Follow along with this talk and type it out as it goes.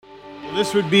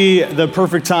This would be the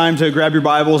perfect time to grab your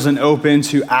Bibles and open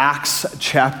to Acts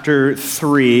chapter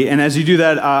 3. And as you do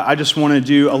that, I just want to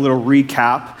do a little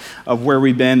recap of where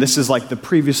we've been. This is like the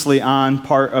previously on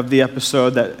part of the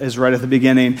episode that is right at the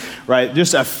beginning, right?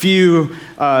 Just a few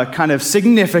kind of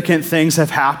significant things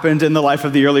have happened in the life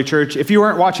of the early church. If you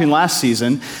weren't watching last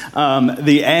season,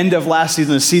 the end of last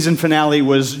season, the season finale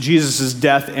was Jesus'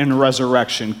 death and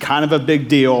resurrection. Kind of a big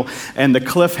deal. And the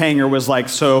cliffhanger was like,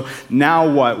 so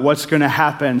now what? What's going to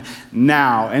happen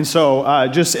now? And so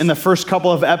just in the first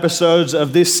couple of episodes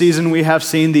of this season, we have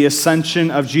seen the ascension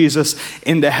of Jesus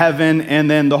into heaven, and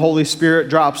then the Holy Spirit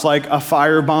drops like a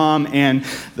firebomb, and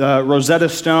the Rosetta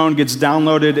Stone gets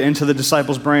downloaded into the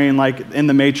disciples' brain like in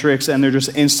the Matrix, and they're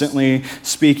just instantly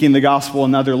speaking the gospel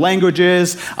in other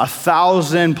languages.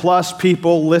 1,000+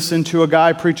 people listen to a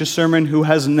guy preach a sermon who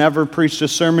has never preached a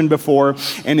sermon before,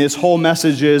 and his whole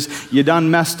message is, you done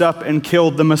messed up and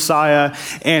killed the Messiah.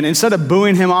 And instead of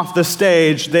booing him off the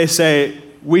stage, they say,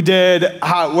 we did,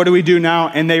 what do we do now?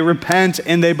 And they repent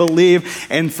and they believe,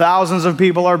 and thousands of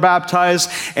people are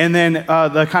baptized. And then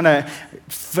the kind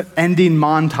of ending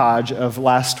montage of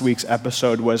last week's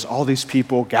episode was all these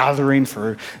people gathering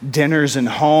for dinners and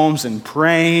homes and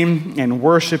praying and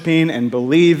worshiping and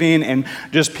believing, and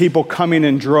just people coming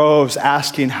in droves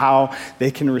asking how they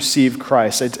can receive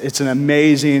Christ. It's an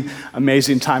amazing,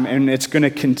 amazing time, and it's going to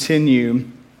continue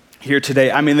here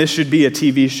today. I mean, this should be a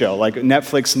TV show. Like,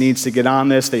 Netflix needs to get on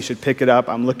this. They should pick it up.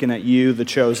 I'm looking at you, The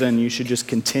Chosen. You should just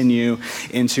continue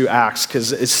into Acts,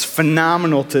 because it's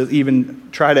phenomenal to even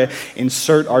try to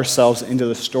insert ourselves into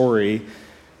the story,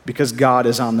 because God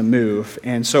is on the move.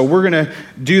 And so we're going to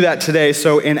do that today.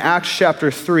 So in Acts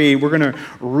chapter 3, we're going to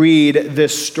read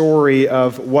this story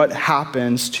of what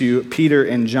happens to Peter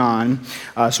and John.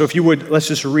 So if you would, let's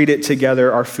just read it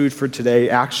together. Our food for today,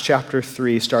 Acts chapter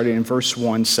 3, starting in verse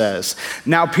 1 says,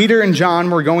 "Now Peter and John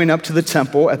were going up to the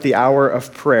temple at the hour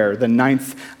of prayer, the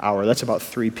 9th hour." That's about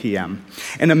 3 p.m.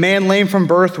 "And a man lame from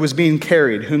birth was being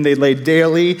carried, whom they laid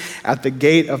daily at the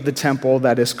gate of the temple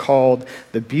that is called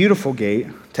the Beautiful Gate,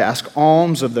 to ask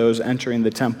alms of those entering the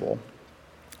temple.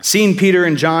 Seeing Peter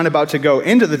and John about to go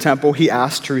into the temple, he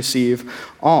asked to receive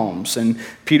alms. And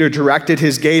Peter directed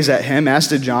his gaze at him, as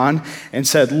did John, and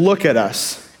said, 'Look at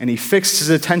us.' And he fixed his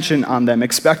attention on them,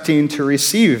 expecting to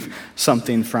receive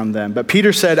something from them. But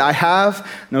Peter said, 'I have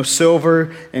no silver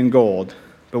and gold,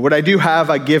 but what I do have,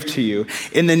 I give to you.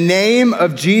 In the name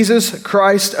of Jesus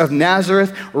Christ of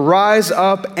Nazareth, rise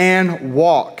up and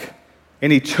walk.'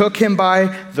 And he took him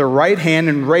by the right hand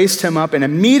and raised him up, and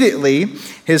immediately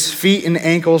his feet and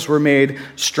ankles were made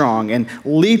strong. And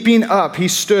leaping up, he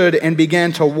stood and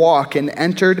began to walk, and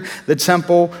entered the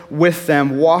temple with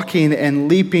them, walking and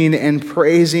leaping and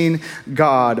praising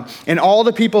God. And all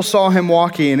the people saw him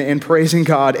walking and praising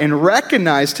God, and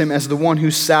recognized him as the one who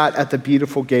sat at the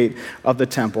beautiful gate of the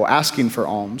temple, asking for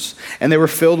alms. And they were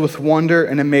filled with wonder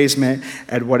and amazement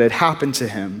at what had happened to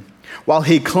him. While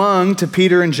he clung to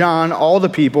Peter and John, all the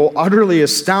people, utterly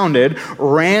astounded,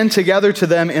 ran together to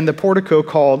them in the portico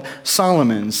called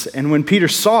Solomon's. And when Peter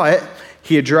saw it,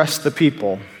 he addressed the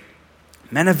people.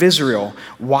 'Men of Israel,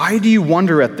 why do you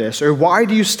wonder at this? Or why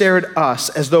do you stare at us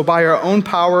as though by our own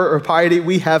power or piety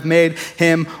we have made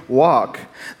him walk?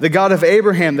 The God of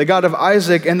Abraham, the God of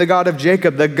Isaac, and the God of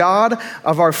Jacob, the God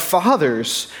of our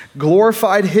fathers,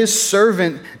 glorified his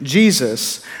servant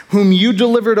Jesus, whom you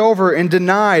delivered over and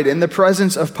denied in the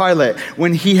presence of Pilate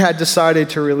when he had decided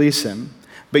to release him.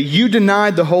 But you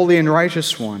denied the holy and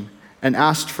righteous one, and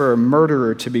asked for a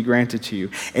murderer to be granted to you.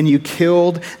 And you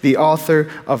killed the author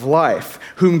of life,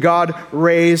 whom God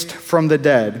raised from the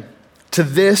dead. To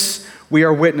this we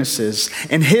are witnesses.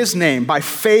 And his name, by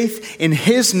faith in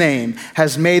his name,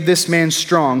 has made this man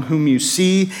strong, whom you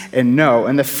see and know.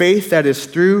 And the faith that is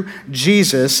through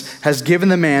Jesus has given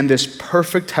the man this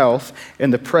perfect health in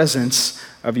the presence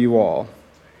of you all.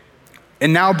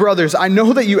 And now, brothers, I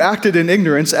know that you acted in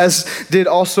ignorance, as did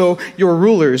also your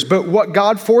rulers. But what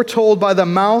God foretold by the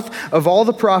mouth of all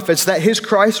the prophets, that his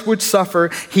Christ would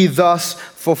suffer, he thus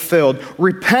fulfilled.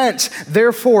 Repent,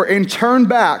 therefore, and turn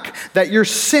back, that your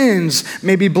sins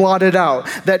may be blotted out,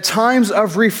 that times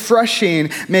of refreshing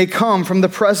may come from the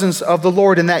presence of the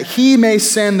Lord, and that he may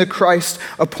send the Christ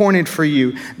appointed for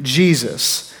you,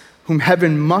 Jesus, whom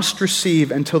heaven must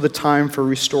receive until the time for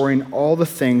restoring all the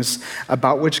things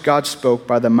about which God spoke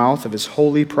by the mouth of his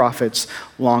holy prophets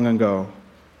long ago.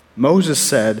 Moses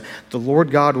said, 'The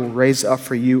Lord God will raise up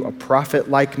for you a prophet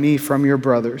like me from your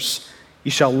brothers.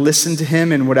 You shall listen to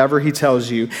him in whatever he tells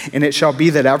you, and it shall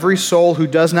be that every soul who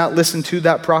does not listen to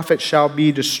that prophet shall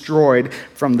be destroyed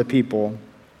from the people.'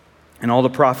 And all the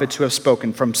prophets who have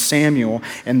spoken, from Samuel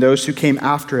and those who came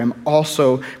after him,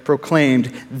 also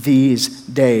proclaimed these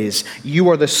days. You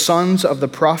are the sons of the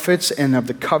prophets and of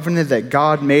the covenant that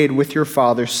God made with your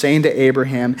fathers, saying to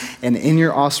Abraham, and in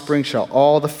your offspring shall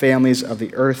all the families of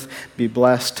the earth be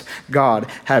blessed. God,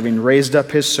 having raised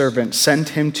up his servant, sent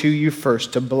him to you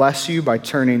first to bless you by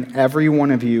turning every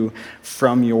one of you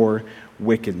from your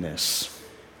wickedness.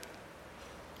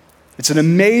 It's an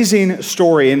amazing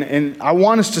story, and I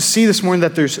want us to see this morning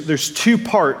that there's two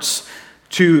parts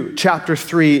to chapter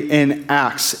 3 in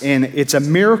Acts, and it's a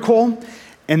miracle,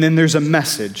 and then there's a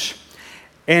message.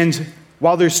 And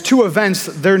while there's two events,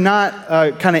 they're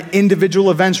not kind of individual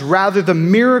events. Rather, the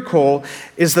miracle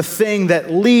is the thing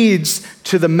that leads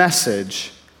to the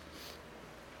message.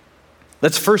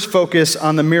 Let's first focus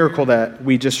on the miracle that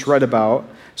we just read about.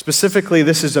 Specifically,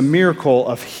 this is a miracle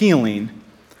of healing.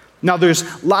 Now,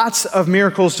 there's lots of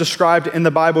miracles described in the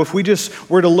Bible. If we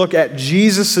just were to look at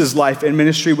Jesus' life and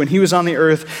ministry when he was on the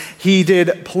earth, he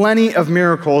did plenty of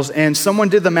miracles, and someone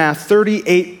did the math,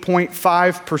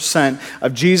 38.5%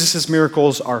 of Jesus'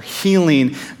 miracles are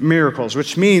healing miracles,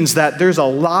 which means that there's a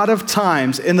lot of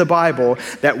times in the Bible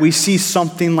that we see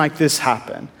something like this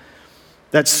happen,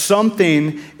 that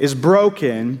something is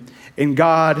broken and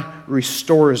God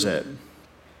restores it.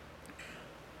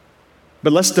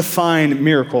 But let's define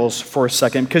miracles for a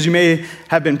second, because you may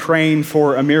have been praying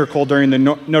for a miracle during the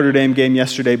Notre Dame game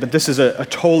yesterday, but this is a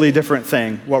totally different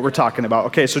thing, what we're talking about.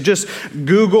 Okay, so just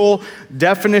Google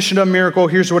definition of miracle.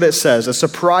 Here's what it says. A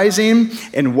surprising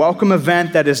and welcome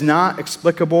event that is not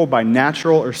explicable by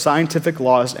natural or scientific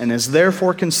laws and is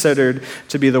therefore considered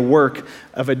to be the work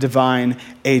of a divine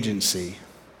agency.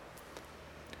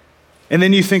 And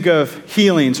then you think of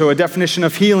healing. So a definition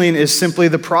of healing is simply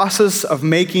the process of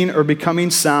making or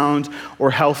becoming sound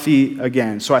or healthy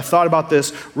again. So I thought about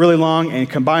this really long and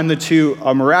combined the two.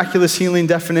 A miraculous healing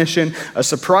definition, a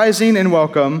surprising and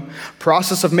welcome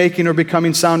process of making or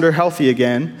becoming sound or healthy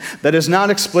again that is not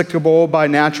explicable by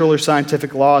natural or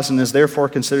scientific laws and is therefore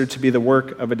considered to be the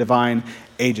work of a divine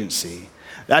agency.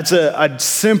 That's a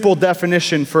simple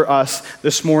definition for us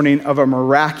this morning of a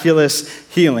miraculous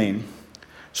healing.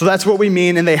 So that's what we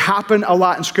mean, and they happen a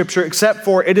lot in Scripture, except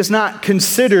for it is not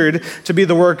considered to be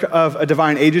the work of a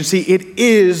divine agency. It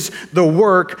is the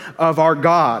work of our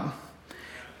God.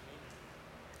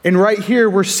 And right here,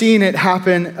 we're seeing it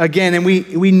happen again, and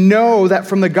we know that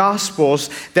from the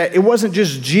Gospels that it wasn't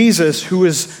just Jesus who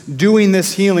was doing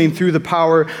this healing through the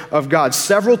power of God.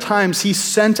 Several times he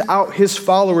sent out his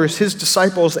followers, his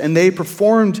disciples, and they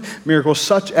performed miracles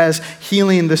such as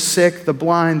healing the sick, the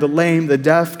blind, the lame, the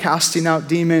deaf, casting out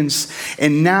demons.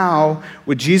 And now,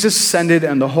 with Jesus ascended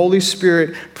and the Holy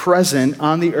Spirit present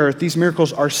on the earth, these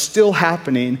miracles are still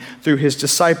happening through his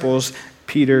disciples,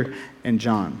 Peter and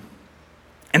John.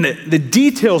 And the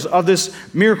details of this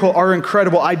miracle are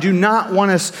incredible. I do not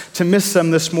want us to miss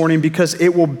them this morning because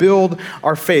it will build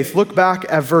our faith. Look back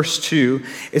at verse 2.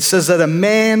 It says that a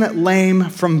man lame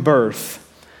from birth.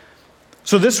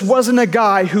 So this wasn't a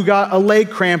guy who got a leg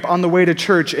cramp on the way to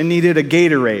church and needed a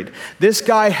Gatorade. This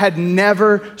guy had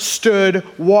never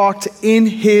walked in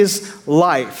his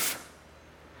life.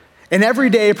 And every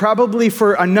day, probably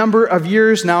for a number of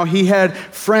years now, he had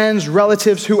friends,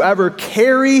 relatives, whoever,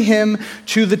 carry him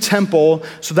to the temple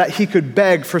so that he could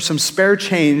beg for some spare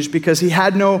change because he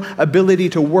had no ability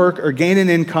to work or gain an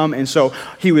income. And so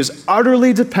he was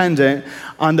utterly dependent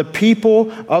on the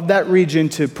people of that region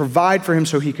to provide for him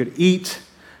so he could eat,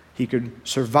 he could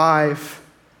survive.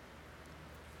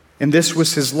 And this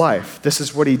was his life. This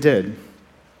is what he did.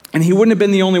 And he wouldn't have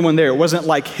been the only one there. It wasn't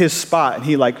like his spot and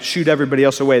he shoot everybody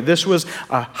else away. This was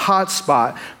a hot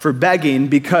spot for begging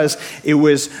because it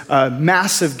was a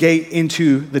massive gate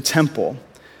into the temple.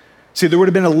 See, there would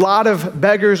have been a lot of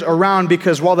beggars around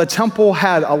because while the temple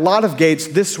had a lot of gates,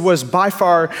 this was by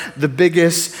far the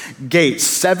biggest gate.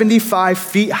 75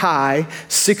 feet high,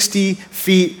 60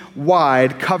 feet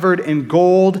wide, covered in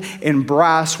gold and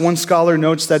brass. One scholar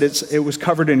notes that it was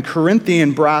covered in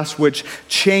Corinthian brass, which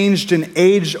changed and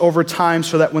aged over time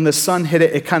so that when the sun hit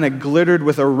it, it kind of glittered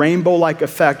with a rainbow-like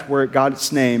effect where it got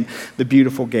its name, the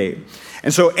Beautiful Gate.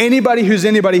 And so anybody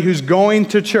who's going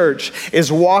to church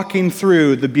is walking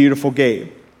through the Beautiful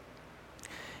Gate.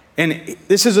 And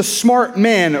this is a smart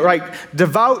man, right?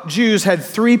 Devout Jews had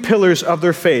 3 pillars of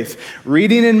their faith: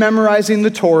 reading and memorizing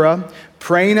the Torah,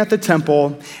 praying at the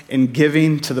temple, and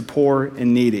giving to the poor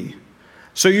and needy.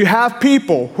 So you have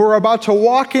people who are about to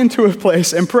walk into a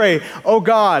place and pray, "Oh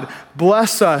God,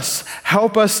 bless us,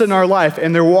 help us in our life."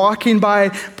 And they're walking by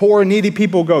poor and needy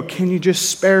people, go, "Can you just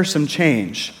spare some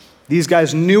change?" These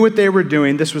guys knew what they were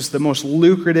doing. This was the most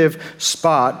lucrative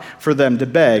spot for them to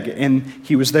beg. And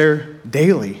he was there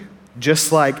daily,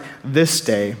 just like this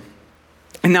day.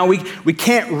 And now we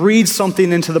can't read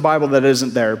something into the Bible that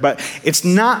isn't there, but it's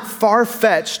not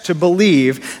far-fetched to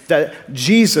believe that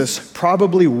Jesus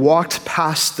probably walked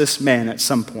past this man at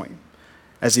some point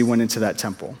as he went into that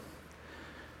temple.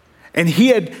 And he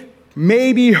had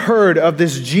maybe heard of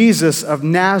this Jesus of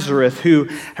Nazareth who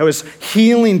was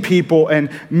healing people and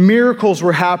miracles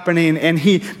were happening, and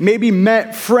he maybe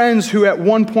met friends who at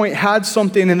one point had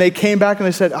something and they came back and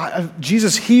they said,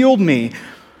 Jesus healed me.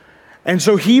 And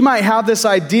so he might have this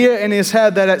idea in his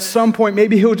head that at some point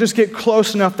maybe he'll just get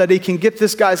close enough that he can get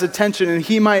this guy's attention and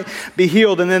he might be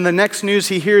healed. And then the next news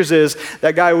he hears is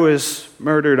that guy was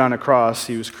murdered on a cross.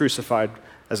 He was crucified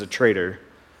as a traitor.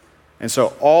 And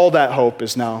so all that hope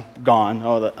is now gone.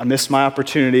 Oh, I missed my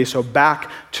opportunity. So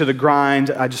back to the grind.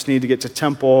 I just need to get to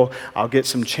temple. I'll get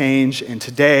some change. And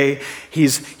today,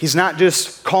 he's not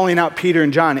just calling out Peter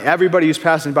and John. Everybody who's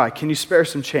passing by, can you spare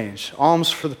some change?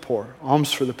 Alms for the poor.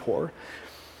 Alms for the poor.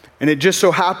 And it just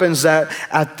so happens that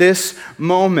at this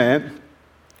moment,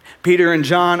 Peter and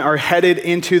John are headed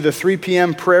into the 3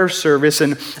 p.m. prayer service,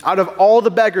 and out of all the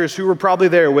beggars who were probably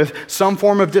there with some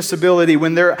form of disability,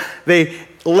 when they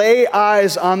lay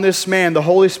eyes on this man, the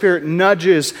Holy Spirit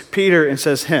nudges Peter and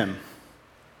says,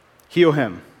 heal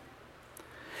him.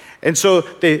 And so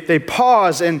they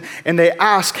pause and they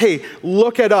ask, hey,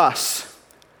 look at us.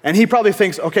 And he probably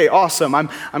thinks, okay, awesome. I'm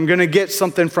going to get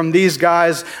something from these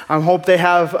guys. I hope they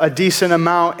have a decent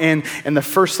amount. And the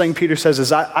first thing Peter says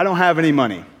is, I don't have any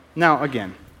money. Now,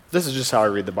 again, this is just how I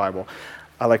read the Bible.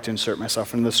 I like to insert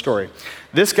myself into the story.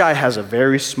 This guy has a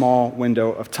very small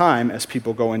window of time as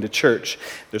people go into church.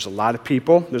 There's a lot of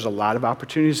people. There's a lot of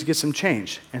opportunities to get some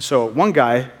change. And so one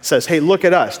guy says, hey, look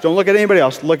at us. Don't look at anybody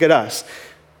else. Look at us.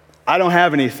 I don't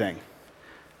have anything.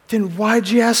 Then why'd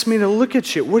you ask me to look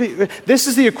at you? This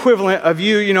is the equivalent of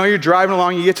you're driving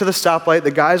along, you get to the stoplight,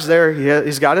 the guy's there,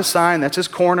 he's got his sign, that's his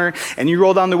corner, and you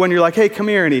roll down the window, you're like, hey, come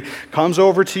here, and he comes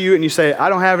over to you and you say, I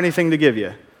don't have anything to give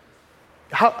you.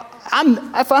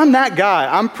 If I'm that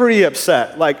guy, I'm pretty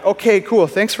upset. Like, okay, cool,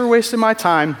 thanks for wasting my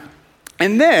time.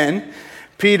 And then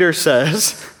Peter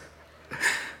says,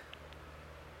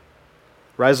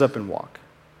 rise up and walk.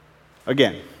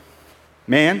 Again,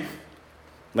 man,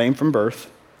 lame from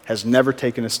birth, has never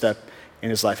taken a step in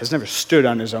his life, has never stood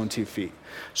on his own 2 feet.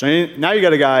 So now you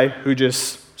got a guy who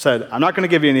just said, I'm not going to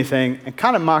give you anything, and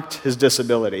kind of mocked his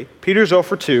disability. Peter's 0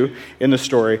 for 2 in the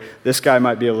story. This guy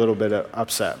might be a little bit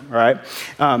upset, all right?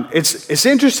 It's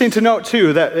interesting to note,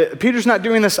 too, that Peter's not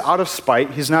doing this out of spite.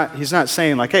 He's not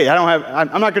saying, like, hey,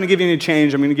 I'm not going to give you any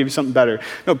change. I'm going to give you something better.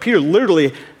 No, Peter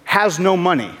literally has no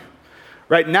money.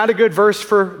 Right? Not a good verse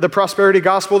for the prosperity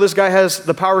gospel. This guy has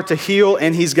the power to heal,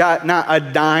 and he's got not a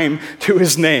dime to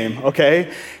his name,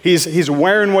 okay? He's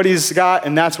wearing what he's got,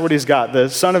 and that's what he's got. The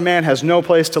Son of Man has no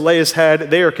place to lay his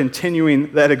head. They are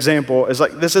continuing that example. It's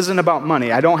like, this isn't about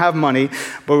money. I don't have money,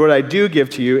 but what I do give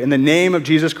to you, in the name of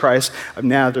Jesus Christ of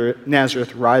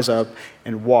Nazareth, rise up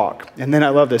and walk. And then I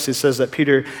love this. It says that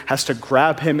Peter has to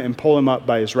grab him and pull him up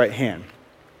by his right hand,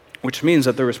 which means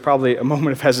that there was probably a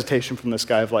moment of hesitation from this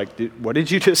guy of like, what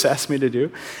did you just ask me to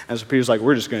do? And so Peter's like,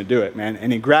 we're just going to do it, man.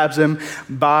 And he grabs him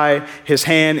by his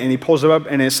hand and he pulls him up,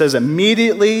 and it says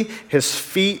immediately his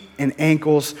feet and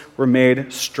ankles were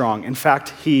made strong. In fact,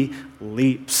 he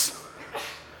leaps.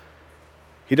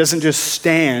 He doesn't just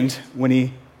stand when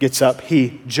he gets up,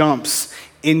 he jumps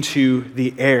into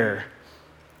the air.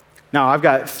 Now, I've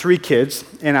got 3 kids,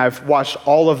 and I've watched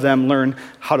all of them learn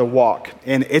how to walk,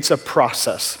 and it's a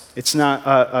process. It's not,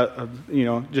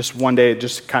 just one day it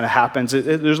just kind of happens.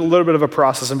 There's a little bit of a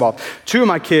process involved. 2 of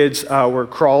my kids were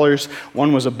crawlers.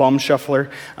 One was a bum shuffler,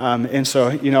 and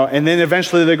then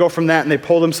eventually they go from that, and they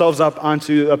pull themselves up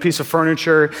onto a piece of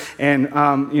furniture, and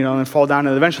fall down,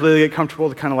 and eventually they get comfortable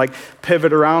to kind of like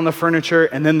pivot around the furniture,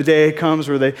 and then the day comes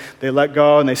where they let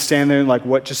go, and they stand there and like,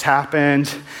 what just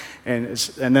happened? And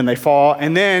then they fall,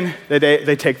 and then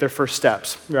they take their first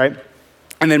steps, right?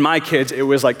 And then my kids, it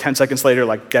was like 10 seconds later,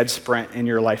 like dead sprint, and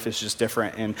your life is just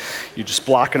different, and you're just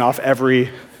blocking off every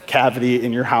cavity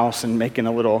in your house and making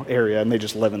a little area, and they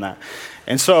just live in that.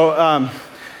 And so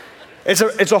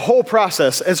it's a whole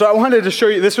process. And so I wanted to show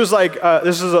you, this was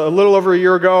a little over a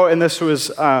year ago, and this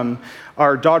was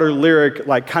our daughter Lyric,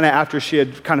 like kind of after she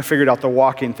had kind of figured out the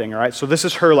walking thing, all right? So this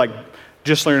is her like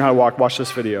just learning how to walk. Watch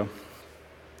this video.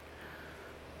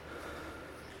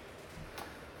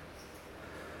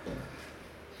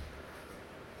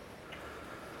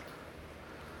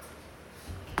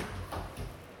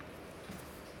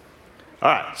 All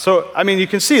right, so, I mean, you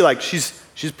can see, like, she's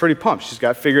she's pretty pumped. She's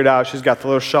got it figured out. She's got the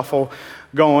little shuffle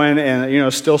going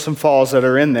and, still some falls that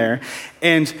are in there.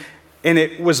 And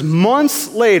it was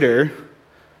months later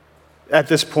at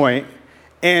this point,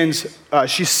 and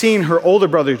she's seen her older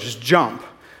brother just jump.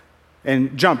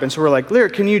 And so we're like, Lyra,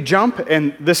 can you jump?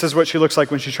 And this is what she looks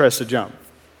like when she tries to jump.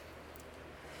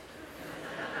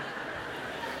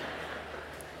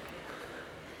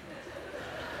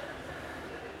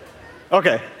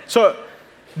 Okay, so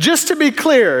just to be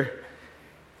clear,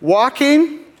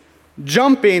 walking,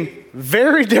 jumping,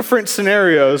 very different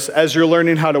scenarios as you're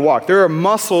learning how to walk. There are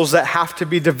muscles that have to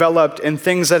be developed and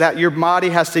things that your body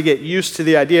has to get used to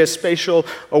the idea of spatial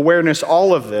awareness,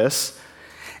 all of this.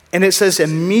 And it says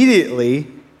immediately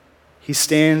he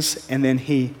stands and then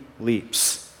he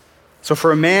leaps. So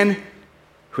for a man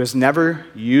who has never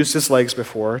used his legs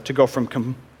before to go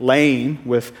from laying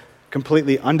with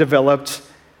completely undeveloped,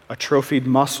 atrophied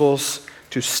muscles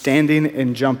to standing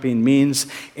and jumping means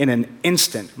in an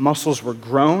instant, muscles were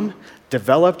grown,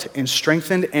 developed, and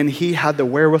strengthened, and he had the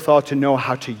wherewithal to know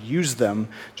how to use them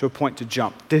to a point to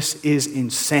jump. This is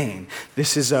insane.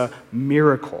 This is a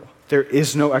miracle. There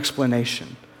is no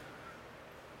explanation.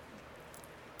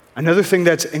 Another thing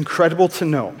that's incredible to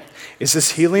know is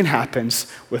this healing happens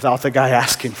without the guy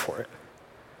asking for it.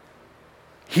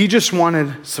 He just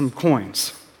wanted some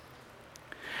coins.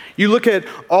 You look at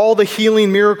all the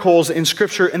healing miracles in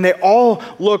Scripture, and they all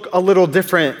look a little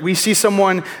different. We see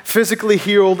someone physically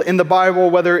healed in the Bible,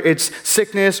 whether it's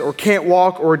sickness or can't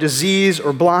walk or disease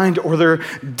or blind or they're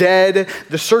dead.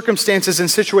 The circumstances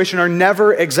and situation are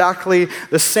never exactly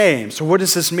the same. So what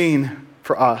does this mean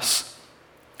for us?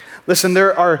 Listen,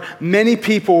 there are many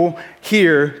people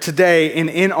here today and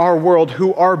in our world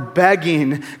who are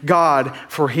begging God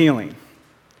for healing.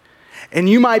 And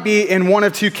you might be in one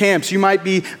of two camps. You might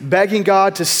be begging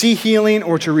God to see healing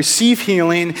or to receive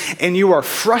healing, and you are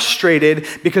frustrated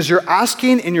because you're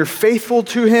asking and you're faithful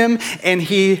to him, and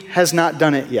he has not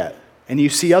done it yet. And you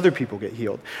see other people get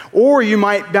healed. Or you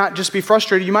might not just be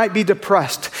frustrated, you might be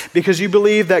depressed because you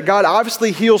believe that God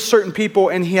obviously heals certain people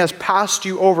and he has passed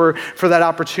you over for that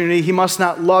opportunity. He must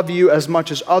not love you as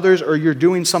much as others, or you're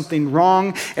doing something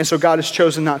wrong, and so God has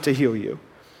chosen not to heal you.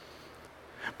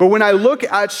 But when I look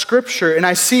at Scripture and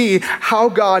I see how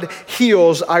God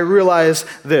heals, I realize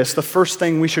this. The first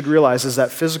thing we should realize is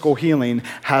that physical healing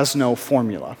has no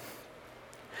formula.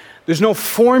 There's no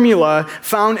formula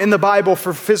found in the Bible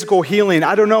for physical healing.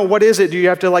 I don't know, what is it? Do you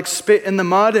have to spit in the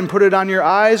mud and put it on your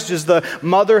eyes? Does the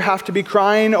mother have to be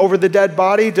crying over the dead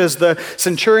body? Does the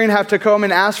centurion have to come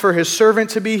and ask for his servant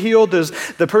to be healed? Does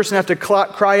the person have to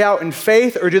cry out in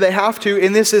faith? Or do they have to,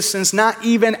 in this instance, not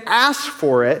even ask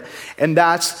for it? And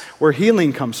that's where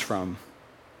healing comes from.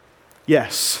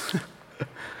 Yes,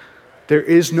 there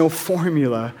is no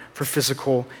formula for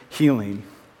physical healing.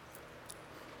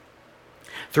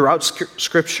 Throughout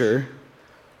Scripture,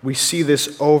 we see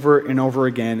this over and over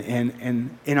again,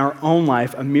 and in our own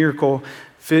life, a miracle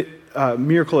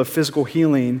of physical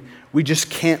healing, we just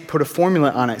can't put a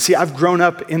formula on it. See, I've grown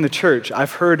up in the church.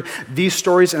 I've heard these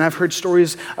stories, and I've heard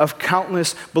stories of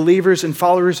countless believers and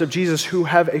followers of Jesus who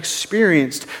have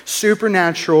experienced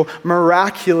supernatural,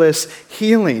 miraculous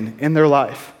healing in their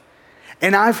life.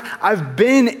 And I've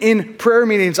been in prayer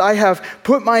meetings. I have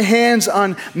put my hands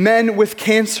on men with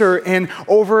cancer and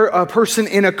over a person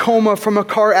in a coma from a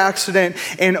car accident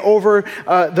and over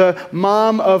the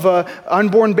mom of an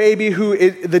unborn baby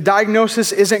who the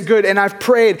diagnosis isn't good. And I've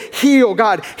prayed, heal,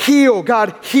 God, heal,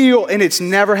 God, heal. And it's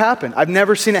never happened. I've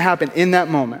never seen it happen in that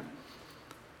moment.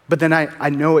 But then I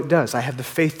know it does. I have the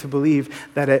faith to believe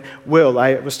that it will.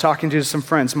 I was talking to some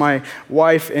friends. My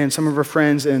wife and some of her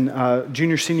friends in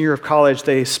junior, senior year of college,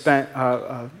 they spent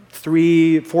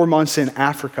 3-4 months in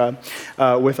Africa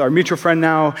with our mutual friend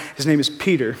now. His name is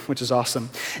Peter, which is awesome.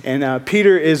 And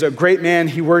Peter is a great man.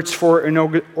 He works for an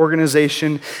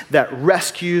organization that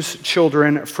rescues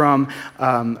children from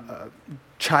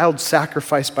child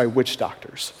sacrifice by witch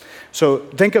doctors. So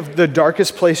think of the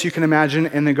darkest place you can imagine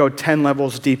and then go 10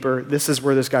 levels deeper. This is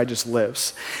where this guy just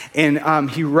lives.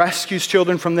 And he rescues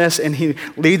children from this, and he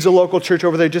leads a local church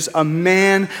over there, just a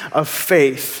man of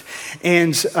faith.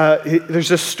 And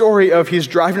there's a story of he's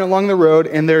driving along the road,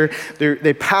 and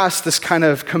they pass this kind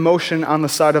of commotion on the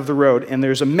side of the road. And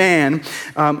there's a man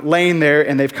laying there,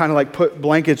 and they've kind of like put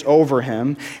blankets over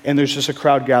him, and there's just a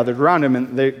crowd gathered around him,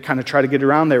 and they kind of try to get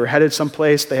around. They were headed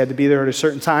someplace. They had to be there at a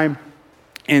certain time.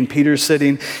 And Peter's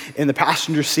sitting in the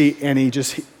passenger seat, and he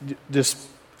just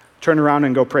turn around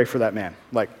and go pray for that man.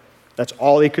 Like, That's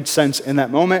all he could sense in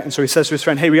that moment. And so he says to his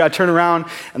friend, hey, we got to turn around.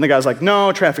 And the guy's like,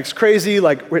 no, traffic's crazy.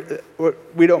 Like, we're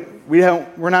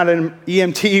not an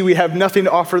EMT. We have nothing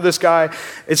to offer this guy.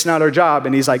 It's not our job.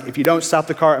 And he's like, if you don't stop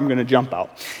the car, I'm going to jump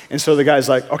out. And so the guy's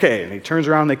like, okay. And he turns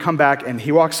around, they come back, and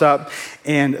he walks up,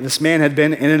 and this man had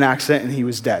been in an accident, and he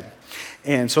was dead.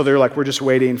 And so they're like, we're just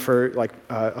waiting for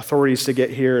authorities to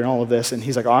get here and all of this. And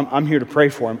he's like, I'm here to pray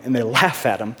for him. And they laugh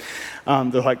at him.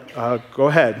 They're like, go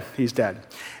ahead, he's dead.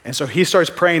 And so he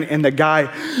starts praying, and the guy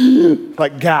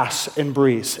gasps and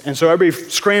breathes. And so everybody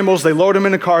scrambles, they load him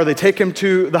in a car, they take him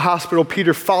to the hospital.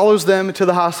 Peter follows them to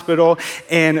the hospital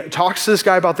and talks to this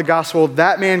guy about the gospel.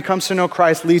 That man comes to know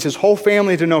Christ, leads his whole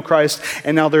family to know Christ,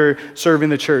 and now they're serving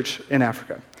the church in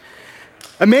Africa.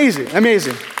 Amazing.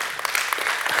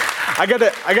 I got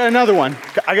another one.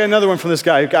 I got another one from this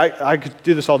guy. I could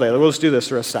do this all day. We'll just do this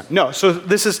the rest of the time. No, so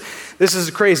this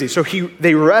is crazy. So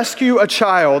they rescue a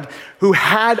child who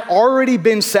had already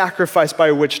been sacrificed by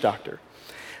a witch doctor.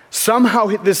 Somehow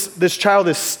this child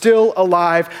is still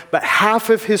alive, but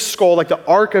half of his skull, like the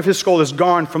arc of his skull, is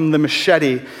gone from the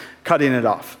machete cutting it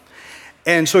off.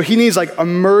 And so he needs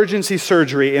emergency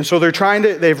surgery. And so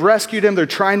they've rescued him, they're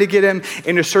trying to get him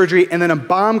into surgery, and then a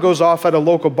bomb goes off at a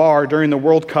local bar during the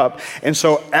World Cup. And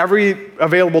so every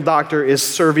available doctor is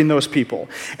serving those people.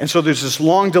 And so there's this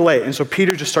long delay. And so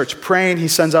Peter just starts praying. He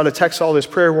sends out a text to all his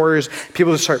prayer warriors.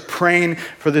 People just start praying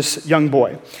for this young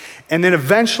boy. And then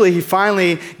eventually he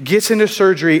finally gets into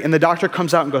surgery, and the doctor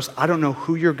comes out and goes, I don't know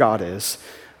who your God is,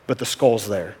 but the skull's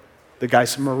there. The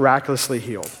guy's miraculously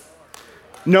healed.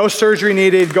 No surgery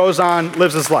needed, goes on,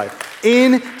 lives his life.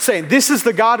 Insane. This is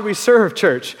the God we serve,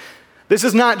 church. This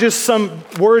is not just some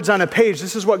words on a page.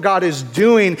 This is what God is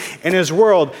doing in his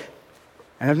world.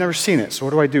 And I've never seen it, so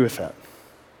what do I do with that?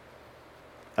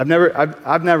 I've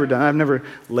never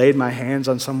laid my hands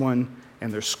on someone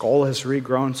and their skull has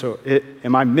regrown. So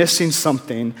am I missing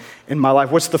something in my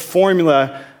life? What's the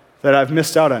formula that I've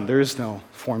missed out on? There is no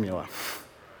formula.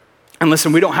 And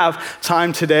listen, we don't have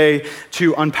time today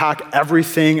to unpack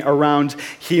everything around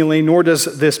healing, nor does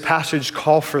this passage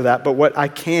call for that. But what I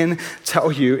can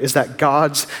tell you is that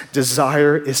God's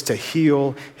desire is to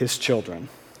heal his children.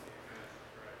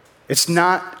 It's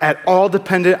not at all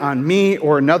dependent on me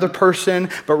or another person,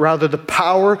 but rather the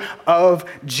power of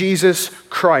Jesus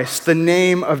Christ, the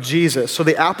name of Jesus. So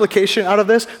the application out of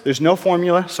this, there's no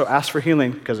formula, so ask for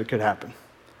healing because it could happen,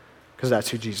 because that's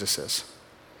who Jesus is.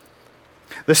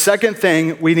 The second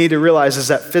thing we need to realize is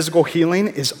that physical healing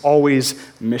is always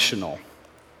missional.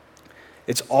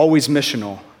 It's always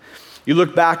missional. You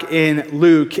look back in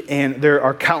Luke, and there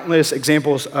are countless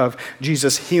examples of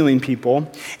Jesus healing people.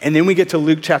 And then we get to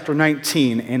Luke chapter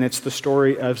 19, and it's the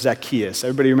story of Zacchaeus.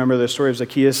 Everybody remember the story of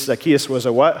Zacchaeus? Zacchaeus was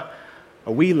a what?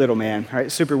 A wee little man,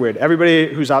 right? Super weird.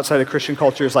 Everybody who's outside of Christian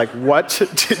culture is like, what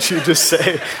did you just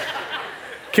say?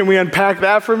 Can we unpack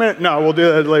that for a minute? No, we'll do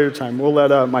that at a later time. We'll let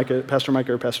Pastor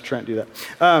Micah or Pastor Trent do that.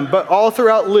 But all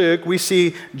throughout Luke, we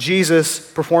see Jesus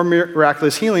perform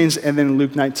miraculous healings, and then in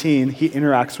Luke 19, he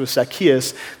interacts with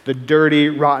Zacchaeus, the dirty,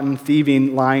 rotten,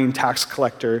 thieving, lying tax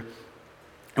collector.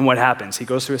 And what happens? He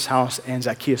goes to his house, and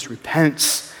Zacchaeus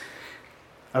repents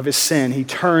of his sin. He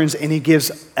turns and he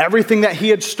gives everything that he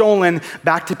had stolen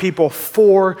back to people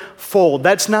fourfold.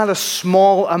 That's not a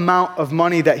small amount of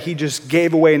money that he just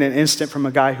gave away in an instant from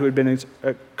a guy who had been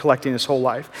collecting his whole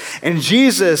life. And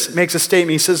Jesus makes a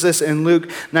statement. He says this in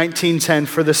Luke 19:10,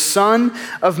 "For the Son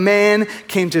of Man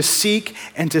came to seek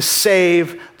and to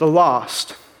save the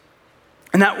lost."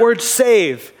 And that word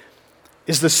save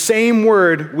is the same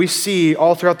word we see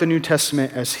all throughout the New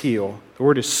Testament as heal. The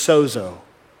word is sozo.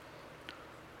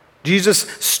 Jesus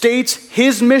states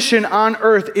his mission on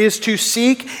earth is to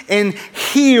seek and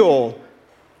heal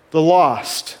the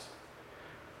lost.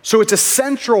 So it's a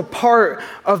central part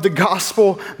of the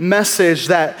gospel message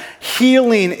that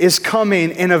healing is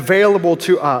coming and available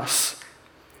to us.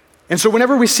 And so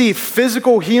whenever we see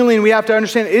physical healing, we have to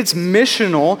understand it's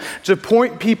missional to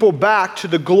point people back to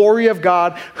the glory of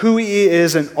God, who he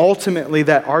is, and ultimately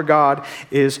that our God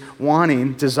is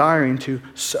wanting, desiring to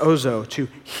sozo, to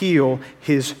heal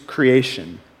his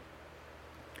creation.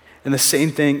 And the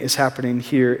same thing is happening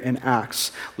here in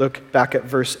Acts. Look back at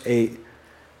verse 8.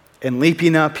 "And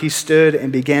leaping up, he stood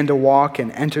and began to walk and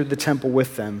entered the temple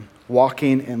with them,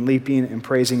 walking and leaping and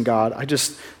praising God." I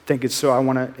just think it's so, I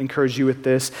want to encourage you with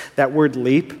this. That word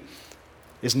leap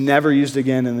is never used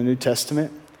again in the New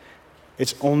Testament.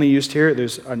 It's only used here.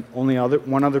 There's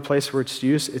one other place where it's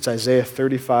used. It's Isaiah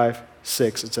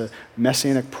 35:6. It's a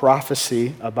messianic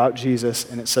prophecy about Jesus,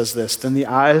 and it says this: "Then the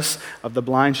eyes of the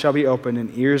blind shall be opened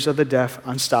and ears of the deaf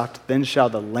unstopped. Then shall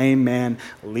the lame man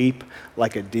leap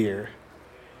like a deer."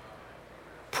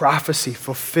 prophecy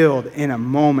fulfilled in a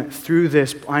moment through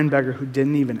this blind beggar who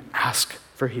didn't even ask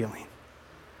for healing.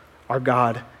 Our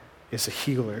God is a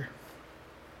healer.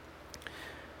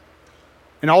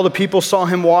 And all the people saw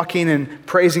him walking and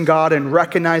praising God and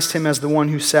recognized him as the one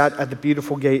who sat at the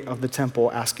beautiful gate of the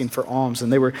temple asking for alms.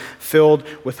 And they were filled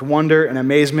with wonder and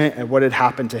amazement at what had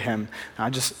happened to him.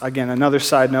 Again, another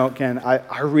side note,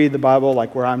 I read the Bible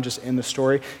like where I'm just in the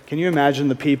story. Can you imagine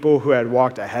the people who had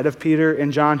walked ahead of Peter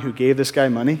and John who gave this guy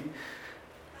money?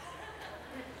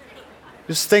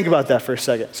 Just think about that for a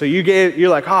second. So you're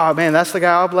like, oh man, that's the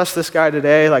guy, I'll bless this guy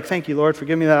today. Like, thank you, Lord, for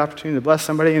giving me that opportunity to bless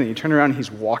somebody. And then you turn around and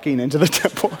he's walking into the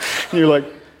temple. And you're like,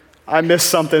 I missed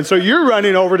something. So you're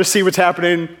running over to see what's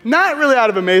happening, not really out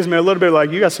of amazement, a little bit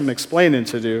like, you got some explaining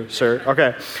to do, sir.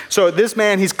 Okay. So this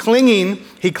man, he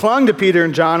clung to Peter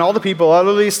and John. All the people,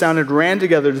 utterly astounded, ran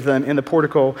together to them in the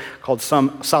portico called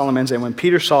Solomon's. And when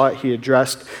Peter saw it, he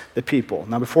addressed the people.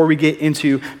 Now, before we get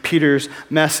into Peter's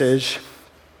message,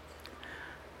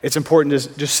 it's important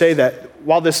to just say that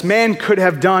while this man could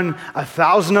have done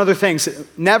 1,000 other things,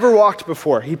 never walked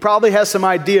before, he probably has some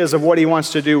ideas of what he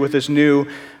wants to do with his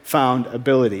newfound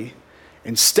ability.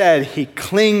 Instead, he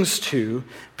clings to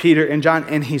Peter and John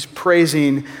and he's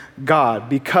praising God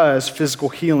because physical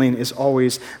healing is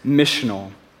always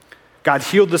missional. God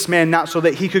healed this man not so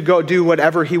that he could go do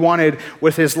whatever he wanted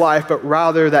with his life, but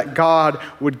rather that God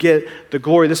would get the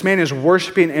glory. This man is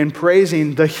worshiping and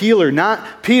praising the healer,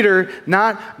 not Peter,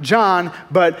 not John,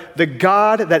 but the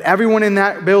God that everyone in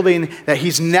that building that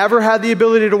he's never had the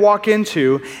ability to walk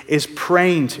into is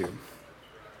praying to.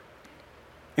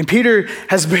 And Peter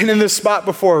has been in this spot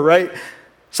before, right?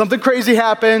 Something crazy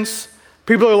happens.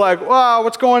 People are like, wow,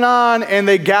 what's going on? And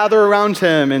they gather around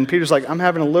him. And Peter's like, I'm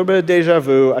having a little bit of deja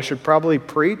vu. I should probably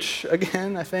preach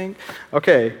again, I think.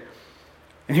 Okay.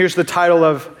 And here's the title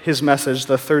of his message,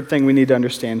 the third thing we need to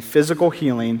understand. Physical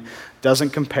healing doesn't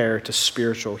compare to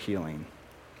spiritual healing.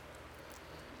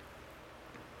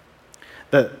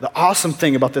 The awesome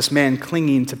thing about this man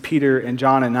clinging to Peter and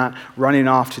John and not running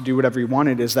off to do whatever he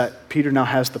wanted is that Peter now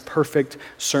has the perfect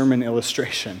sermon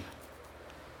illustration.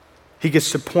 He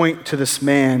gets to point to this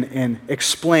man and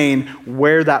explain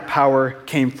where that power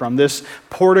came from. This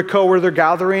portico where they're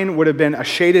gathering would have been a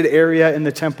shaded area in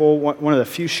the temple, one of the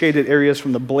few shaded areas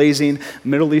from the blazing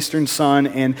Middle Eastern sun,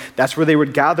 and that's where they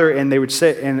would gather and they would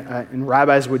sit and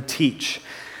rabbis would teach.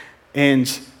 And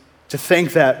to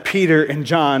think that Peter and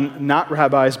John, not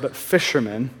rabbis but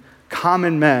fishermen,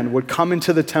 common men, would come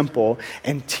into the temple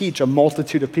and teach a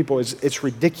multitude of people, it's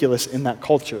ridiculous in that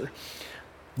culture.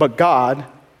 But God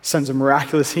sends a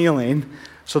miraculous healing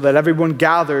so that everyone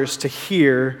gathers to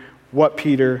hear what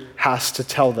Peter has to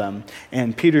tell them.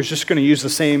 And Peter's just going to use the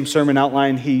same sermon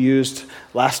outline he used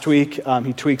last week.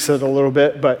 He tweaks it a little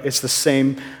bit, but it's the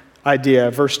same idea.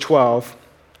 Verse 12.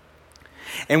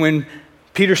 And when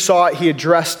Peter saw it, he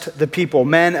addressed the people,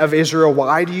 men of Israel,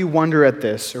 why do you wonder at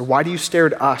this? Or why do you stare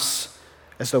at us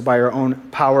as though by our own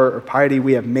power or piety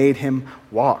we have made him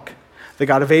walk? The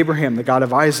God of Abraham, the God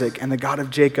of Isaac, and the God of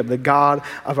Jacob, the God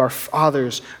of our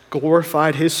fathers,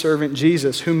 glorified his servant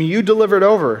Jesus, whom you delivered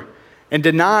over and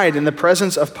denied in the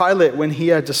presence of Pilate when he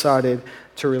had decided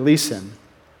to release him.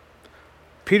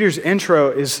 Peter's intro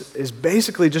is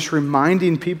basically just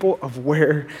reminding people of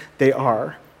where they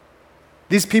are.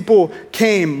 These people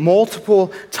came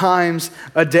multiple times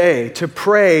a day to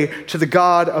pray to the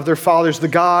God of their fathers, the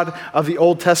God of the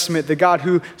Old Testament, the God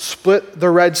who split the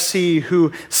Red Sea,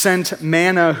 who sent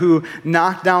manna, who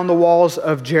knocked down the walls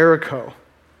of Jericho.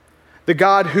 The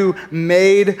God who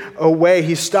made a way.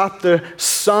 He stopped the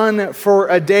sun for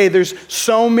a day. There's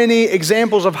so many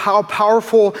examples of how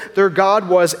powerful their God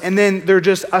was, and then they're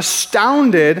just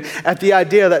astounded at the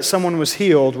idea that someone was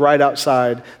healed right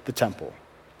outside the temple.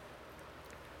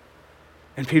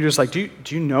 And Peter's like, do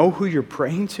you know who you're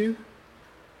praying to?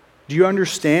 Do you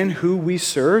understand who we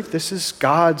serve? This is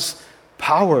God's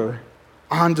power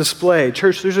on display.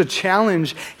 Church, there's a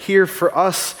challenge here for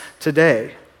us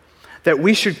today that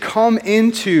we should come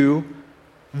into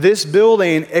this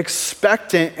building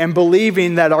expectant and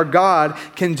believing that our God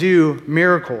can do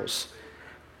miracles.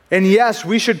 And yes,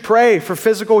 we should pray for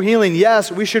physical healing. Yes,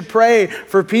 we should pray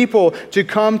for people to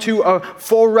come to a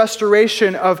full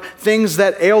restoration of things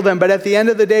that ail them. But at the end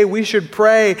of the day, we should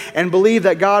pray and believe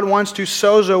that God wants to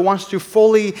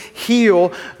fully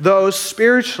heal those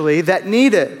spiritually that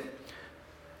need it.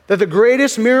 That the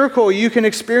greatest miracle you can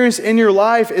experience in your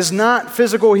life is not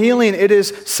physical healing. It is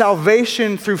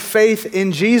salvation through faith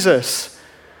in Jesus.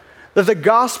 That the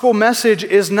gospel message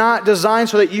is not designed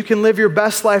so that you can live your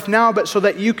best life now, but so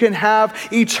that you can have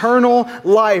eternal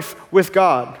life with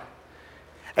God.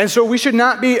 And so we should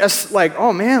not be like,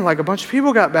 oh man, like a bunch of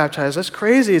people got baptized. That's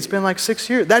crazy. It's been like 6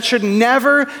 years. That should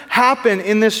never happen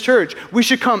in this church. We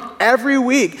should come every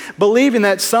week believing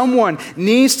that someone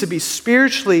needs to be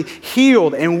spiritually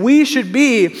healed. And we should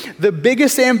be the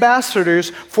biggest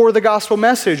ambassadors for the gospel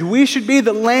message. We should be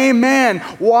the lame man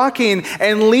walking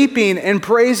and leaping and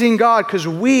praising God because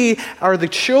we are the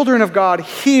children of God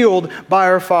healed by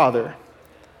our Father.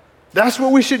 That's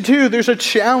what we should do. There's a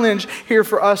challenge here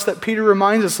for us that Peter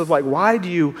reminds us of, like, why do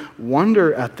you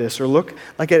wonder at this or look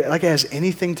like it has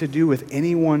anything to do with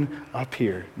anyone up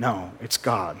here? No, it's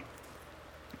God.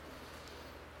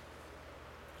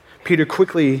 Peter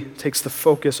quickly takes the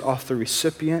focus off the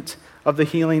recipient of the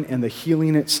healing and the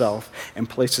healing itself and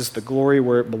places the glory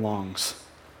where it belongs,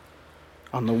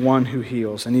 on the one who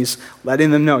heals. And he's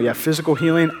letting them know, yeah, physical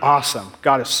healing, awesome.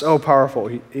 God is so powerful.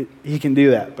 He can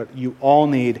do that. But you all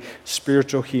need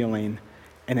spiritual healing,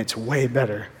 and it's way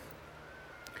better.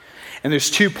 And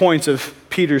there's 2 points of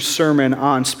Peter's sermon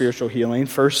on spiritual healing.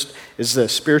 First is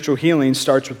this: spiritual healing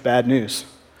starts with bad news.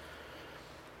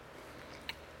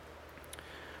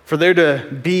 For there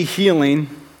to be healing,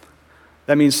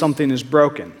 that means something is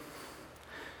broken.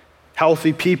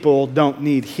 Healthy people don't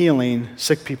need healing,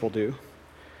 sick people do.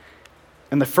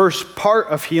 And the first part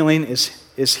of healing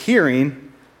is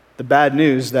hearing the bad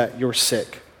news that you're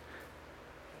sick.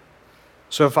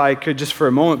 So if I could just for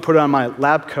a moment put on my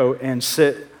lab coat and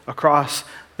sit across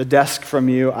the desk from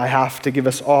you, I have to give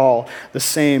us all the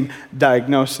same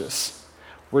diagnosis.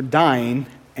 We're dying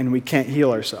and we can't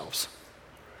heal ourselves.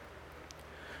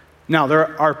 Now,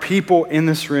 there are people in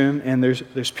this room, and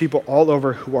there's people all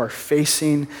over who are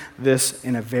facing this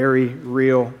in a very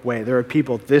real way. There are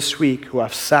people this week who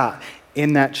have sat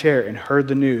in that chair and heard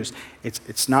the news.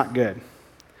 It's not good.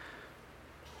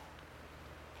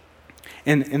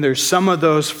 And there's some of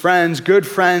those friends, good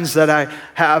friends that I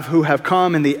have who have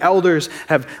come, and the elders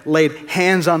have laid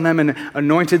hands on them and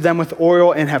anointed them with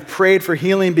oil and have prayed for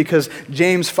healing because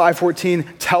James 5:14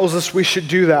 tells us we should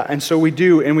do that. And so we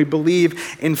do, and we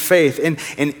believe in faith.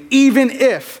 And even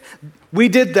if we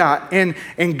did that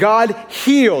and God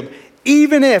healed,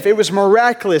 even if it was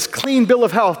miraculous, clean bill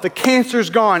of health, the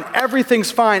cancer's gone,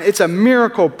 everything's fine, it's a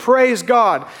miracle, praise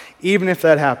God. Even if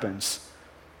that happens,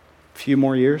 a few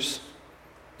more years,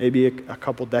 maybe a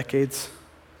couple decades,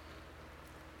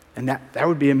 and that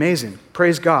would be amazing.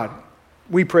 Praise God.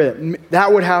 We pray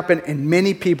that would happen, and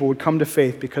many people would come to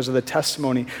faith because of the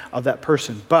testimony of that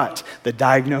person. But the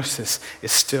diagnosis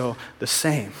is still the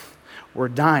same. We're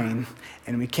dying,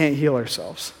 and we can't heal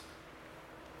ourselves.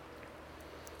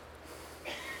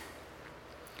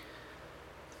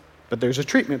 But there's a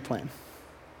treatment plan.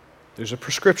 There's a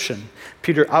prescription.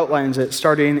 Peter outlines it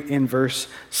starting in verse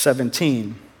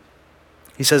 17.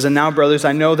 He says, "And now, brothers,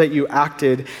 I know that you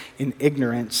acted in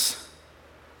ignorance,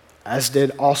 as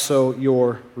did also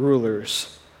your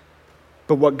rulers.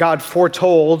 But what God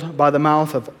foretold by the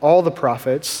mouth of all the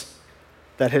prophets,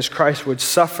 that his Christ would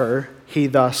suffer, he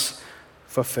thus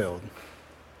fulfilled."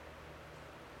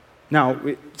 Now,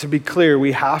 to be clear,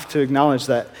 we have to acknowledge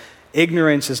that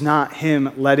ignorance is not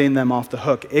him letting them off the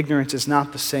hook. Ignorance is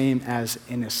not the same as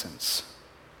innocence.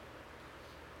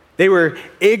 They were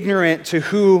ignorant to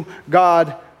who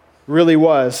God really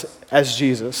was as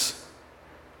Jesus,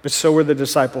 but so were the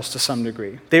disciples to some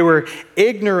degree. They were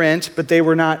ignorant, but they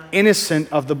were not innocent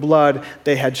of the blood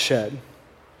they had shed.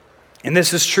 And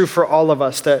this is true for all of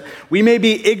us, that we may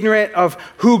be ignorant of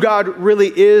who God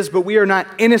really is, but we are not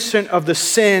innocent of the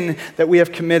sin that we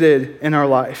have committed in our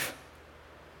life.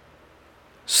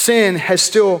 Sin has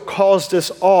still caused us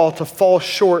all to fall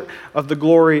short of the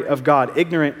glory of God.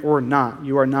 Ignorant or not,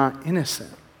 you are not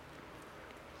innocent.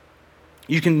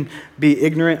 You can be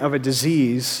ignorant of a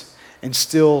disease and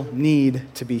still need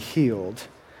to be healed.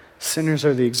 Sinners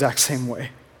are the exact same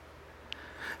way.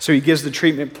 So he gives the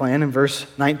treatment plan in verse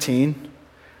 19.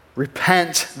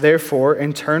 "Repent, therefore,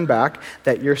 and turn back,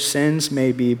 that your sins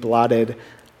may be blotted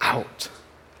out."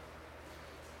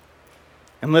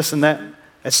 And listen,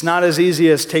 it's not as easy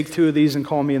as take 2 of these and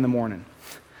call me in the morning.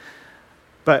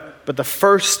 But the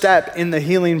first step in the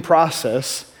healing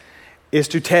process is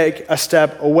to take a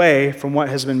step away from what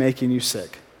has been making you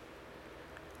sick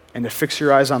and to fix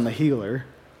your eyes on the healer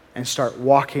and start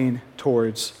walking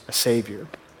towards a Savior.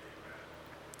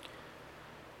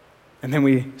 And then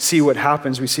we see what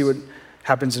happens. We see what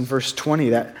happens in verse 20,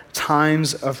 that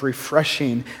times of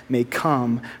refreshing may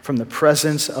come from the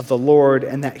presence of the Lord,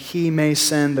 and that he may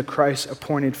send the Christ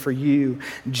appointed for you,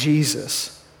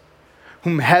 Jesus,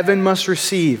 whom heaven must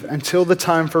receive until the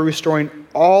time for restoring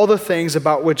all the things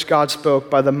about which God spoke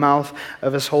by the mouth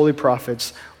of his holy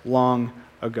prophets long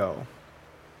ago.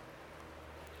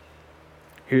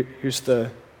 Here's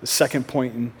the second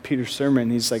point in Peter's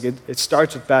sermon. He's like, it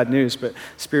starts with bad news, but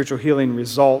spiritual healing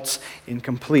results in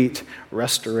complete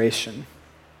restoration.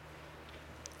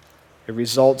 It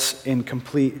results in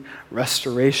complete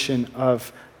restoration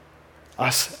of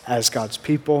us as God's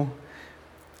people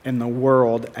and the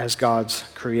world as God's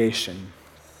creation.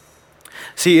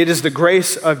 See, it is the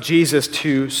grace of Jesus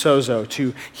to sozo,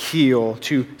 to heal,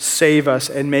 to save us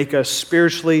and make us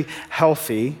spiritually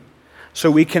healthy so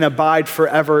we can abide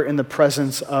forever in the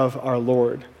presence of our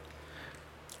Lord.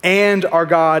 And our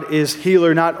God is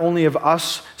healer not only of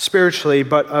us spiritually,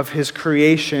 but of his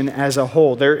creation as a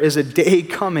whole. There is a day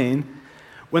coming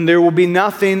when there will be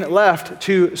nothing left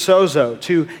to sozo,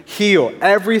 to heal.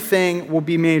 Everything will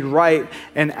be made right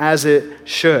and as it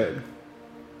should.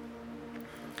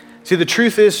 See, the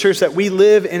truth is, church, that we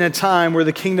live in a time where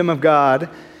the kingdom of God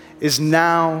is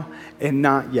now and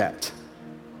not yet.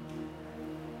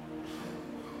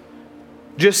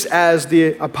 Just as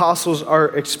the apostles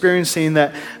are experiencing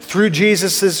that through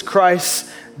Jesus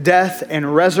Christ's death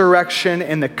and resurrection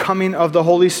and the coming of the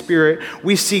Holy Spirit,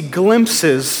 we see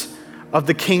glimpses of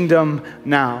the kingdom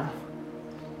now.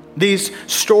 These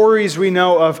stories we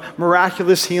know of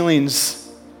miraculous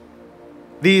healings,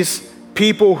 these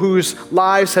people whose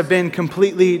lives have been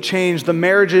completely changed, the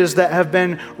marriages that have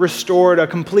been restored, a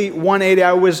complete 180.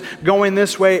 I was going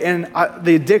this way and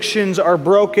the addictions are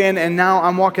broken and now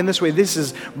I'm walking this way. This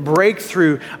is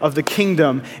breakthrough of the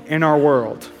kingdom in our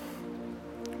world.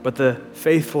 But the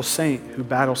faithful saint who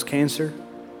battles cancer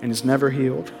and is never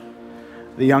healed,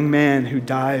 the young man who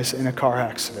dies in a car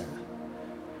accident,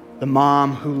 the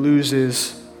mom who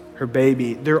loses her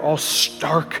baby, they're all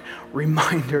stark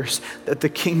reminders that the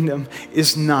kingdom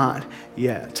is not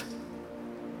yet.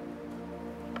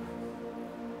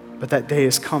 But that day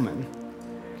is coming.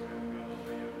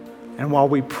 And while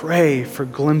we pray for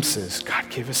glimpses, God,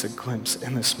 give us a glimpse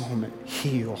in this moment,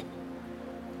 heal.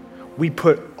 We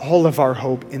put all of our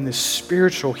hope in this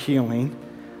spiritual healing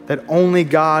that only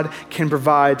God can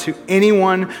provide to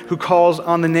anyone who calls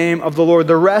on the name of the Lord.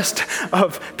 The rest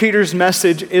of Peter's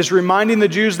message is reminding the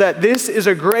Jews that this is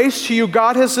a grace to you.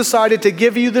 God has decided to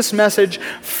give you this message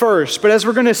first. But as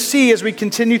we're going to see as we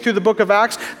continue through the book of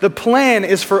Acts, the plan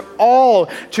is for all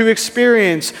to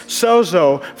experience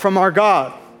sozo from our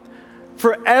God.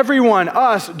 For everyone,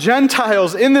 us,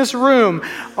 Gentiles in this room,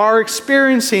 are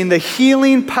experiencing the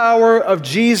healing power of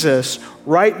Jesus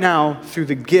right now through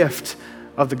the gift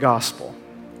of the gospel.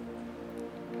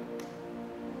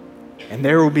 And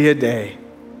there will be a day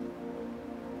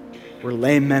where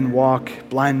lame men walk,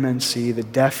 blind men see, the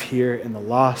deaf hear, and the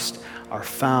lost are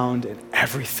found, and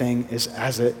everything is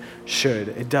as it should.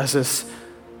 It does us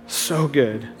so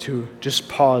good to just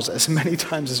pause as many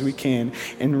times as we can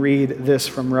and read this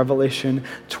from Revelation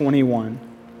 21.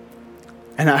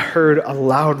 And I heard a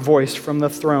loud voice from the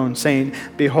throne saying,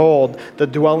 "Behold, the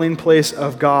dwelling place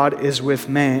of God is with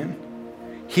man.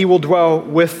 He will dwell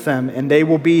with them, and they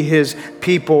will be his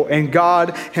people, and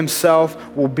God himself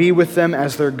will be with them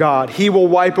as their God. He will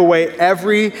wipe away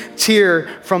every tear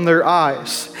from their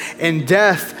eyes, and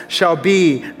death shall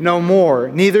be no more.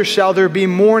 Neither shall there be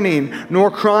mourning,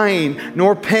 nor crying,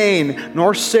 nor pain,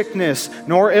 nor sickness,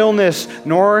 nor illness,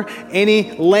 nor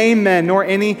any lame men, nor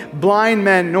any blind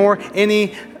men, nor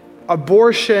any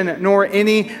abortion, nor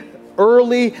any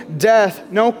early death,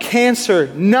 no cancer,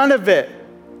 none of it.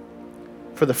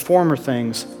 For the former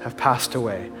things have passed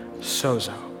away."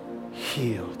 Sozo,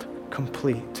 healed,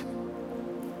 complete.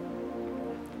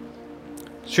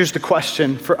 So here's the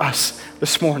question for us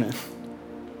this morning.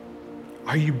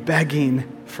 Are you begging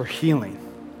for healing?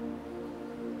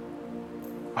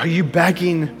 Are you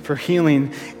begging for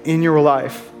healing in your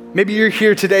life? Maybe you're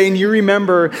here today and you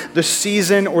remember the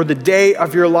season or the day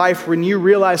of your life when you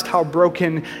realized how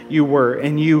broken you were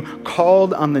and you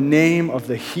called on the name of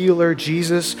the healer,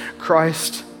 Jesus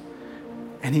Christ,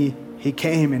 and he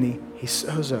came and he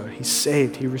sozoed, he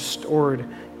saved, he restored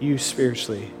you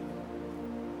spiritually.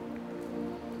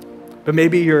 But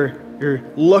maybe you're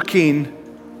looking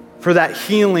for that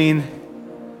healing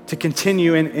to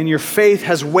continue, and your faith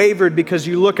has wavered because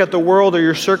you look at the world or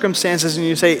your circumstances and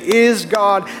you say, is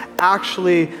God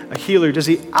actually a healer? Does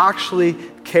he actually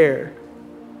care?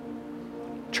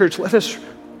 Church, let us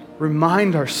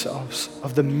remind ourselves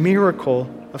of the miracle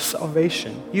of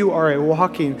salvation. You are a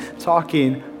walking,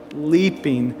 talking,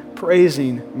 leaping,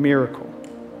 praising miracle.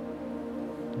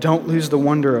 Don't lose the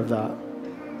wonder of that.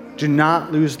 Do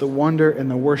not lose the wonder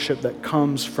and the worship that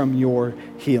comes from your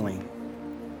healing.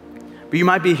 But you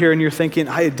might be here and you're thinking,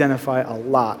 I identify a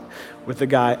lot with the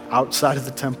guy outside of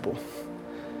the temple.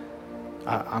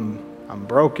 I'm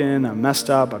broken, I'm messed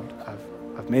up,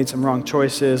 I've made some wrong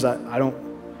choices, I don't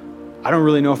I don't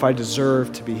really know if I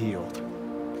deserve to be healed.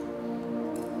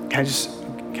 Can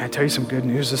I tell you some good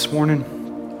news this morning?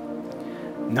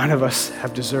 None of us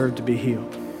have deserved to be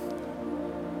healed.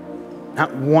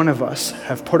 Not one of us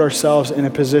have put ourselves in a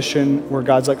position where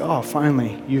God's like, oh,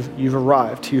 finally, you've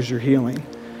arrived. Here's your healing.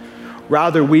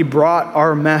 Rather, we brought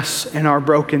our mess and our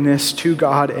brokenness to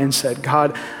God and said,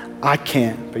 God, I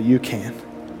can't, but you can.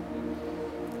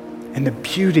 And the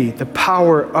beauty, the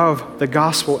power of the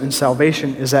gospel and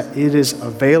salvation is that it is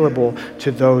available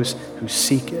to those who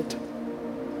seek it.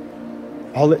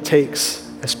 All it takes,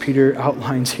 as Peter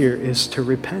outlines here, is to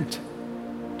repent,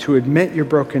 to admit your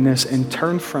brokenness and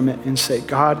turn from it and say,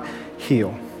 God,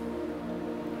 heal.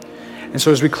 And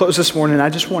so as we close this morning, I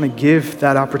just want to give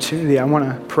that opportunity. I want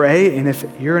to pray, and if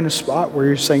you're in a spot where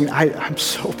you're saying, I'm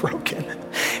so broken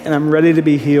and I'm ready to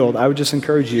be healed, I would just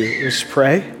encourage you, just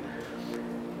pray.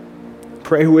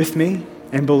 Pray with me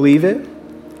and believe it.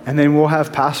 And then we'll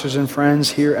have pastors and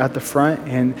friends here at the front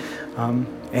and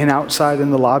outside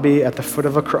in the lobby at the foot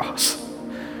of a cross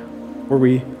where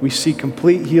we see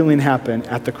complete healing happen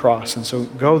at the cross. And so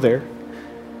go there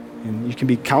and you can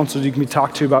be counseled, you can be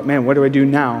talked to about, man, what do I do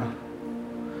now?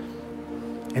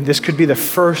 And this could be the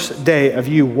first day of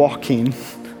you walking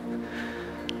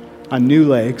on new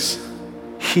legs,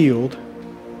 healed,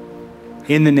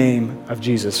 in the name of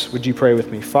Jesus. Would you pray with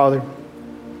me? Father,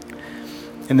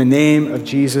 in the name of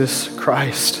Jesus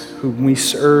Christ, whom we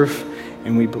serve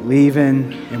and we believe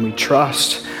in and we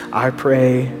trust, I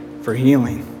pray for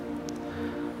healing.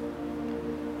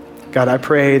 God, I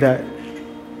pray that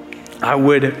I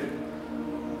would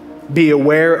be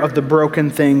aware of the broken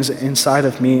things inside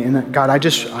of me. And God,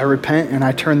 I repent and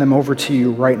I turn them over to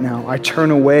you right now. I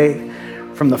turn away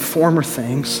from the former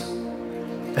things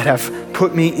that have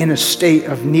put me in a state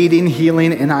of needing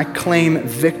healing, and I claim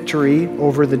victory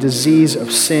over the disease of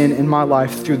sin in my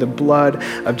life through the blood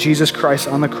of Jesus Christ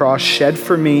on the cross, shed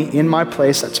for me in my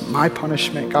place. That's my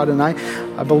punishment, God, and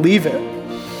I believe it.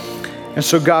 And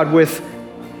so, God, with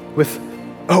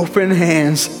open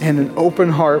hands and an open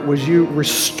heart, would you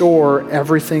restore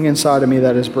everything inside of me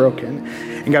that is broken?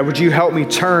 And God, would you help me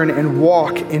turn and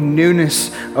walk in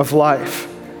newness of life?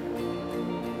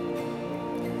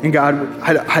 And God,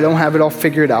 I don't have it all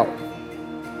figured out,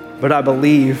 but I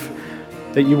believe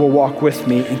that you will walk with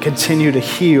me and continue to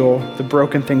heal the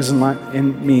broken things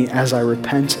in me as I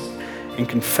repent and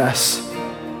confess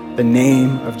the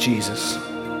name of Jesus.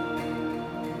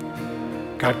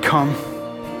 God, come,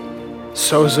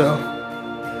 sozo,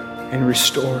 and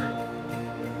restore.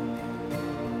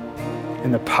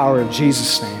 In the power of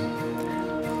Jesus' name,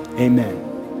 amen.